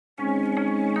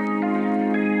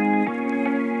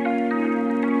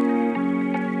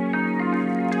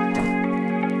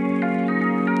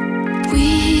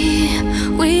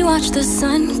watch the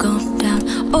sun go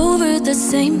down over the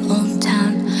same old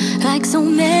town, like so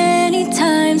many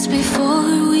times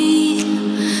before. We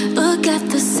look at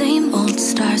the same old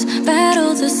stars,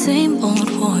 battle the same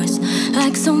old wars,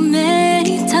 like so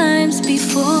many times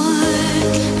before.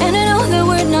 And I know that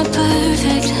we're not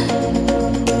perfect,